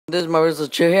This is Marissa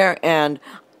Chu here, and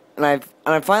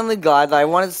I'm finally glad that I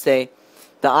wanted to say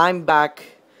that I'm back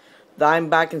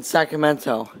in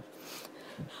Sacramento.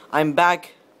 I'm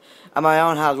back at my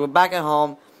own house. We're back at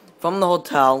home from the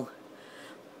hotel.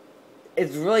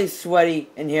 It's really sweaty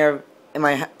in here in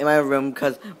my room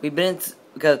because we've been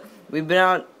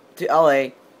out to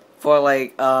LA for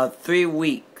like 3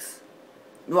 weeks.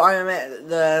 Well, I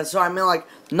mean like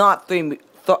not 3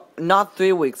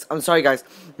 weeks. I'm sorry, guys.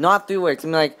 Not 3 weeks.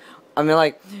 I mean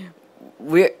like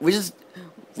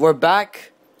we're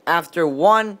back after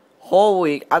one whole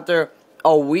week, after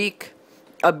a week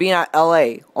of being at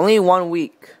LA. Only 1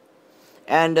 week.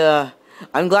 And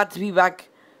I'm glad to be back.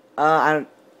 So I'm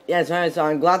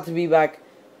glad to be back.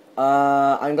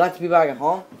 I'm glad to be back at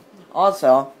home.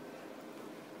 Also,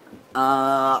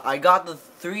 I got the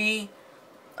three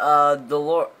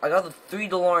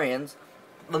DeLoreans.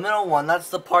 The middle one, that's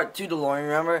the Part 2 DeLorean.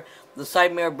 Remember, the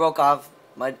side mirror broke off.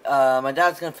 My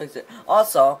dad's gonna fix it.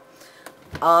 Also,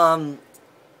 remember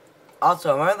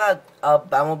that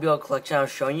Batmobile collection I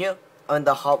was showing you? I mean,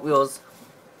 the Hot Wheels,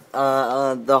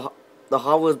 the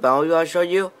Hot Wheels Batmobile I showed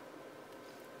you?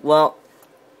 Well,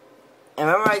 and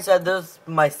remember I said this is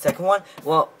my second one?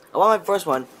 Well, I want my first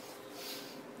one.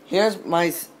 Here's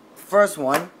my first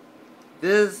one.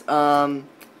 This is, I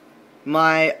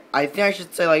think I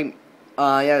should say, like,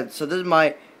 so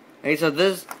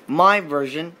this is my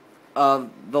version of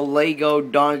the Lego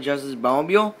Dawn of Justice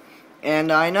Batmobile.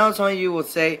 And I know some of you will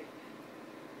say,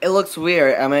 it looks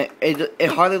weird. I mean,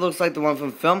 it hardly looks like the one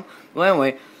from film. Well,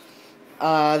 anyway,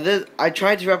 I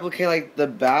tried to replicate, like, the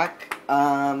back.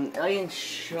 I can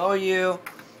show you.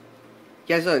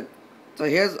 Guys, look. So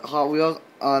here's Hot Wheels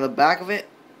on the back of it.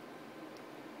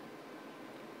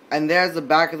 And there's the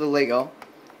back of the Lego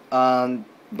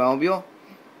Batmobile.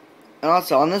 And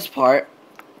also on this part,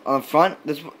 on the front,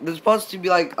 this is supposed to be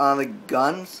like the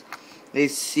guns they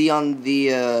see on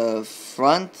the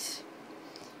front.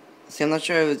 See, I'm not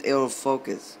sure if it's able to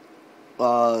focus.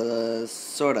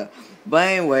 Sorta. But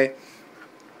anyway,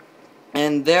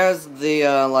 and there's the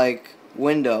like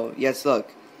window. Yes,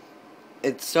 look.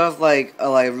 It's sort of like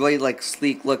really like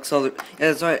sleek look. So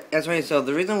that's right. So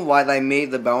the reason why I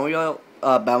made the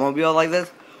Batmobile like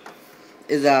this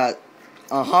is that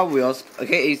on Hot Wheels,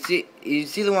 okay, you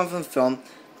see the one from the film,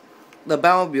 the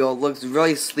Batmobile looks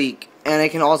really sleek and it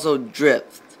can also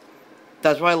drift.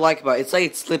 That's what I like about it. It's like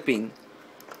it's slipping.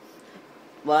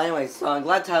 Well, anyway, so I'm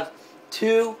glad to have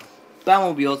 2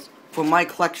 Batmobiles for my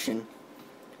collection.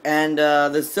 And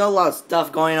there's still a lot of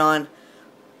stuff going on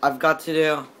I've got to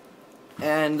do.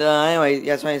 And anyway,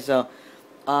 yes, right, so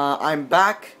I'm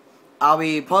back. I'll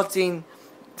be posting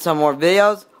some more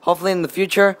videos, hopefully in the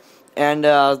future. And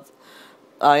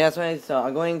yes, right, so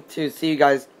I'm going to see you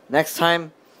guys next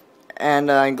time.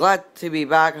 And I'm glad to be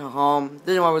back at home.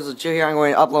 This is Marissa Chu here. I'm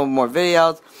going to upload more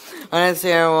videos. I'm going to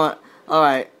say everyone,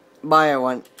 alright, bye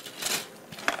everyone.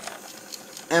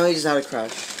 And we just had a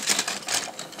crash.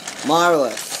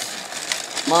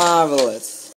 Marvelous. Marvelous.